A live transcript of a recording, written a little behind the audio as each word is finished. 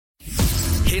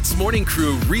Hits Morning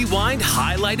Crew Rewind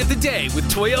Highlight of the Day with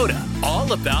Toyota.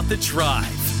 All about the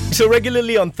drive. So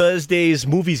regularly on Thursdays,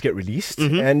 movies get released.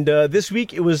 And this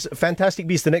week, it was Fantastic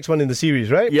Beasts, the next one in the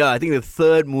series, right? Yeah, I think the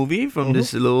third movie from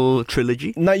this little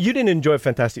trilogy. Now, you didn't enjoy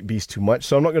Fantastic Beasts too much,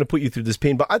 so I'm not going to put you through this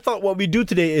pain. But I thought what we do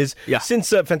today is, since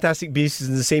Fantastic Beasts is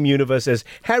in the same universe as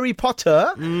Harry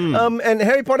Potter, and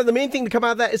Harry Potter, the main thing to come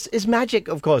out of that is magic,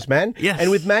 of course, man. Yes.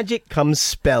 And with magic comes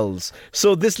spells.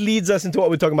 So this leads us into what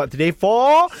we're talking about today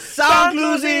for Sound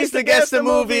Cluesies to Guess the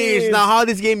Movies. Now, how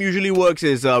this game usually works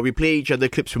is we play each other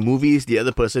clips from movies. The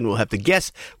other person will have to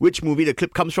guess which movie the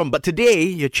clip comes from. But today,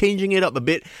 you're changing it up a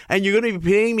bit, and you're going to be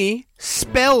playing me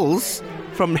spells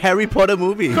from Harry Potter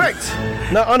movies. Correct.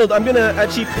 Now, Arnold, I'm going to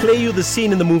actually play you the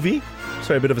scene in the movie.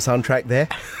 Sorry, a bit of a soundtrack there.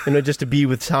 Just to be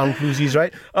with Sound Cluesies,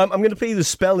 right? I'm going to play you the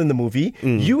spell in the movie.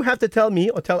 You have to tell me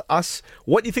or tell us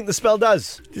what you think the spell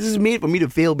does. This is made for me to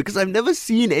fail because I've never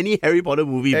seen any Harry Potter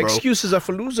movie, bro. Excuses are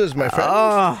for losers, my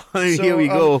friend. Here we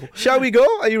go. Shall we go?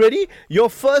 Are you ready? Your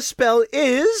first spell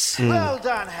is... Well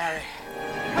done, Harry.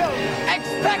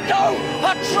 Expecto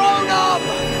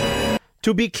Patronum!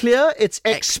 To be clear, it's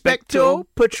Expecto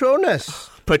Patronus.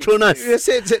 Patronus. Yes,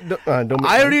 don't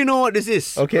I already know what this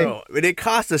is. Okay. Bro, when they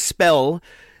cast a spell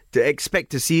to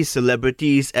expect to see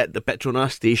celebrities at the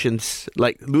Petronas stations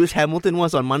like Lewis Hamilton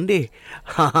was on Monday.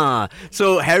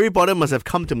 So Harry Potter must have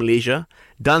come to Malaysia,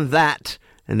 done that,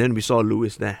 and then we saw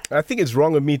Lewis there. I think it's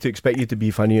wrong of me to expect you to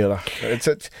be funnier. Lah.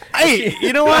 Hey,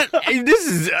 you know what?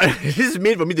 This is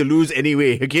made for me to lose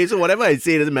anyway. Okay, so whatever I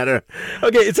say doesn't matter.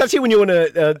 Okay, it's actually when you want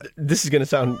to... this is going to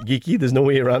sound geeky. There's no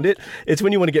way around it. It's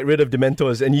when you want to get rid of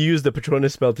Dementors and you use the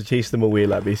Patronus spell to chase them away,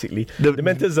 basically. The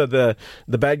Dementors are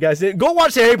the bad guys. Go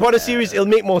watch the Harry Potter series. It'll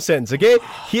make more sense, okay?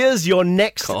 Here's your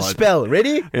next spell.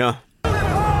 Ready? Yeah.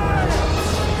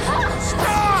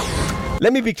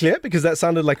 Let me be clear, because that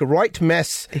sounded like a right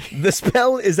mess. The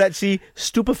spell is actually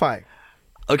stupefy.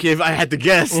 Okay, if I had to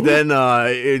guess, then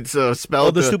it's a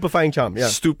spell the stupefying charm, yeah.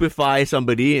 Stupefy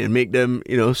somebody and make them,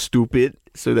 stupid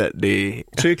so that they...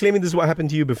 So you're claiming this is what happened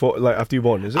to you before, after you were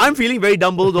born, is it? I'm feeling very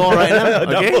Dumbledore right now.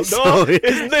 Okay? Dumbledore?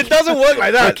 It doesn't work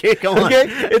like that. Okay, come on. Okay?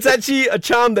 It's actually a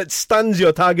charm that stuns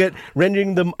your target,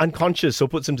 rendering them unconscious, so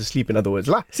puts them to sleep, in other words.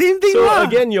 Same thing, So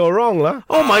again, you're wrong,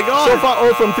 Oh my God. So far,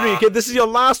 0 from 3. Okay, this is your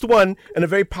last one, and a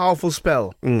very powerful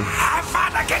spell.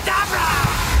 Avada Kedavra!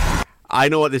 I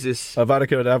know what this is. Avada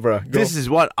Kedavra. Go. This is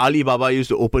what Ali Baba used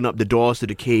to open up the doors to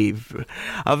the cave.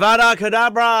 Avada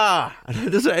Kedavra!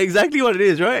 That's exactly what it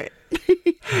is, right?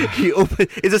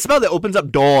 It's a spell that opens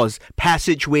up doors,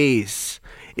 passageways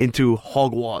into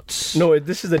Hogwarts. No,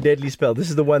 this is a deadly spell. This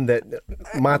is the one that...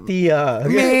 Mati.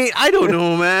 Mate, I don't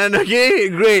know, man. Okay,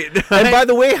 great. And by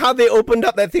the way, how they opened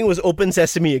up that thing was open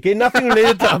sesame. Okay, nothing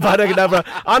related to Avada Kedavra.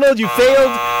 Arnold, you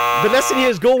failed. The lesson here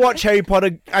is go watch Harry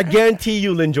Potter. I guarantee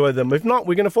you'll enjoy them. If not,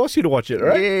 we're going to force you to watch it, all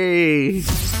right? Yay.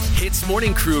 Hits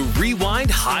Morning Crew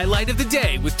Rewind Highlight of the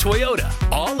Day with Toyota.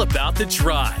 All about the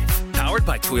drive. Powered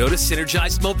by Toyota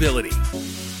Synergized Mobility.